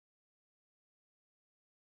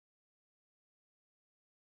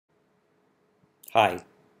Hi,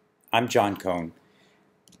 I'm John Cohn,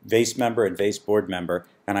 VASE member and VASE board member,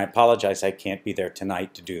 and I apologize I can't be there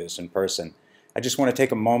tonight to do this in person. I just want to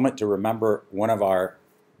take a moment to remember one of our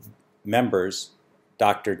members,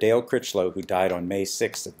 Dr. Dale Critchlow, who died on May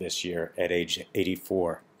 6th of this year at age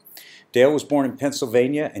 84. Dale was born in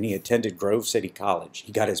Pennsylvania and he attended Grove City College.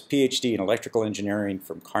 He got his PhD in electrical engineering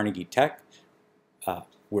from Carnegie Tech.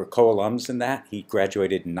 We're co-alums in that. He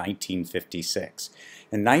graduated in 1956.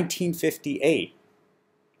 In 1958,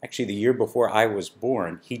 actually the year before I was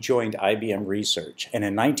born, he joined IBM Research. And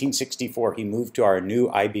in 1964, he moved to our new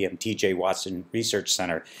IBM T.J. Watson Research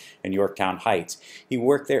Center in Yorktown Heights. He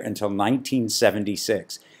worked there until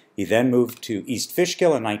 1976. He then moved to East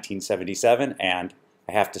Fishkill in 1977, and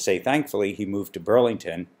I have to say, thankfully, he moved to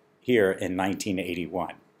Burlington here in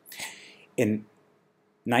 1981. In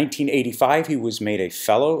 1985, he was made a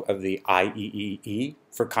Fellow of the IEEE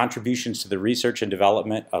for contributions to the research and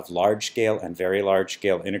development of large-scale and very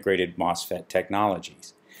large-scale integrated MOSFET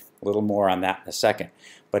technologies. A little more on that in a second.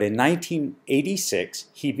 But in 1986,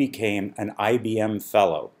 he became an IBM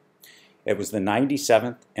Fellow. It was the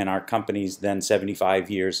 97th in our company's then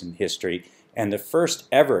 75 years in history, and the first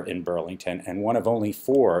ever in Burlington, and one of only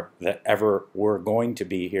 4 that ever were going to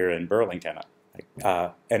be here in Burlington.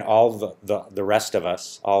 And all the rest of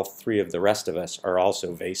us, all 3 of the rest of us, are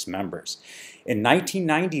also VASE members. In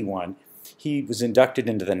 1991, he was inducted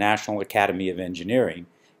into the National Academy of Engineering,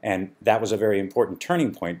 and that was a very important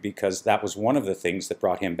turning point because that was one of the things that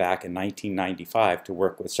brought him back in 1995 to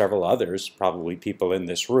work with several others, probably people in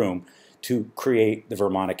this room, to create the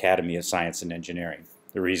Vermont Academy of Science and Engineering,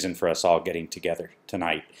 the reason for us all getting together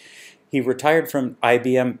tonight. He retired from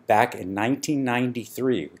IBM back in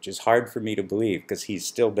 1993, which is hard for me to believe because he's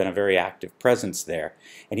still been a very active presence there.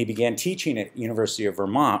 And he began teaching at University of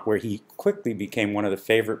Vermont, where he quickly became one of the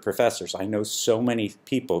favorite professors. I know so many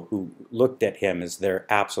people who looked at him as their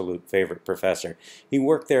absolute favorite professor. He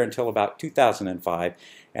worked there until about 2005,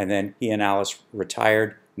 and then he and Alice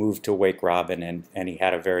retired, moved to Wake Robin, and he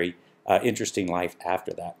had a very interesting life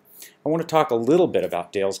after that. I want to talk a little bit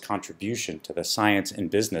about Dale's contribution to the science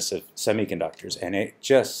and business of semiconductors, and it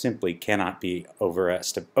just simply cannot be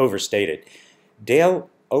overstated. Dale,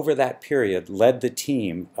 over that period, led the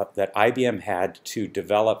team that IBM had to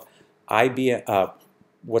develop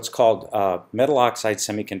what's called metal oxide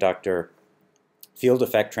semiconductor field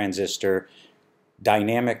effect transistor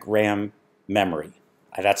dynamic RAM memory.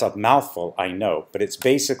 That's a mouthful, I know, but it's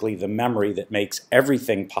basically the memory that makes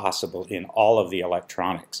everything possible in all of the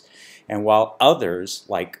electronics. And while others,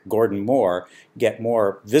 like Gordon Moore, get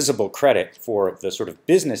more visible credit for the sort of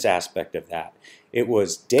business aspect of that, it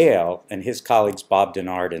was Dale and his colleagues Bob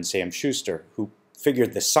Denard and Sam Schuster who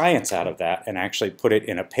figured the science out of that and actually put it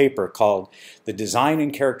in a paper called The Design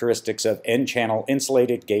and Characteristics of N-Channel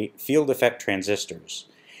Insulated Gate Field Effect Transistors.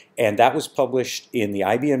 And that was published in the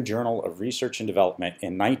IBM Journal of Research and Development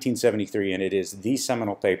in 1973, and it is the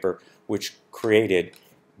seminal paper which created,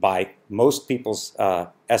 by most people's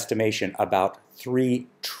estimation, about $3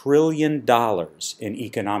 trillion in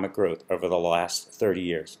economic growth over the last 30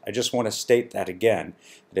 years. I just want to state that again,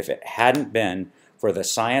 that if it hadn't been for the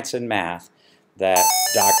science and math that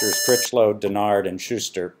Drs. Critchlow, Denard, and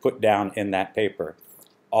Schuster put down in that paper,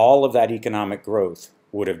 all of that economic growth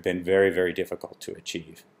would have been very, very difficult to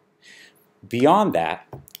achieve. Beyond that,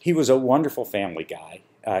 he was a wonderful family guy.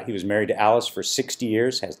 He was married to Alice for 60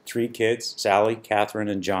 years, has 3 kids, Sally, Catherine,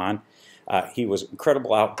 and John. He was an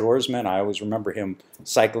incredible outdoorsman. I always remember him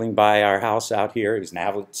cycling by our house out here. He was an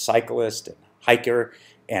avid cyclist and hiker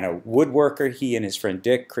and a woodworker. He and his friend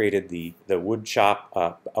Dick created the wood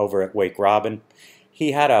shop over at Wake Robin.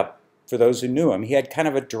 He had for those who knew him, he had kind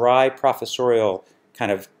of a dry professorial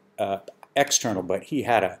kind of external, but he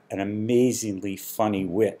had an amazingly funny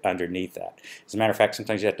wit underneath that. As a matter of fact,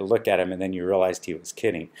 sometimes you have to look at him and then you realized he was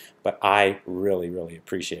kidding, but I really, really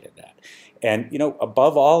appreciated that. And, you know,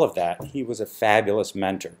 above all of that, he was a fabulous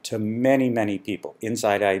mentor to many, many people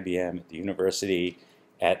inside IBM, at the university,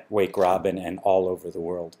 at Wake Robin, and all over the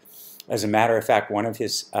world. As a matter of fact, one of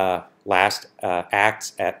his last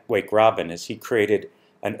acts at Wake Robin is he created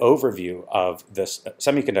an overview of the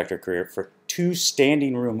semiconductor career for 2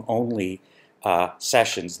 standing room only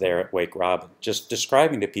sessions there at Wake Robin, just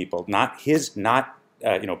describing to people, not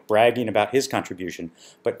bragging about his contribution,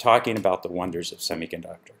 but talking about the wonders of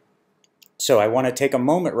semiconductor. So I want to take a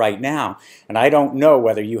moment right now, and I don't know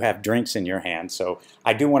whether you have drinks in your hand, so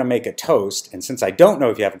I do want to make a toast, and since I don't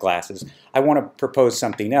know if you have glasses, I want to propose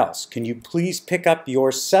something else. Can you please pick up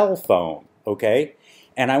your cell phone, okay?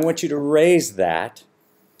 And I want you to raise that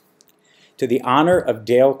to the honor of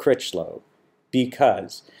Dale Critchlow,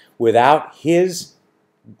 because without his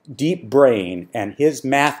deep brain and his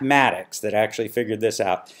mathematics that actually figured this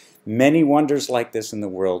out, many wonders like this in the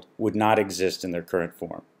world would not exist in their current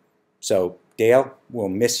form. So Dale, we'll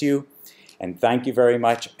miss you, and thank you very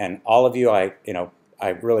much. And all of you, I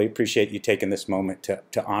really appreciate you taking this moment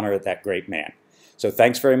to honor that great man. So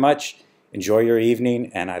thanks very much. Enjoy your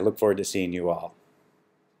evening, and I look forward to seeing you all.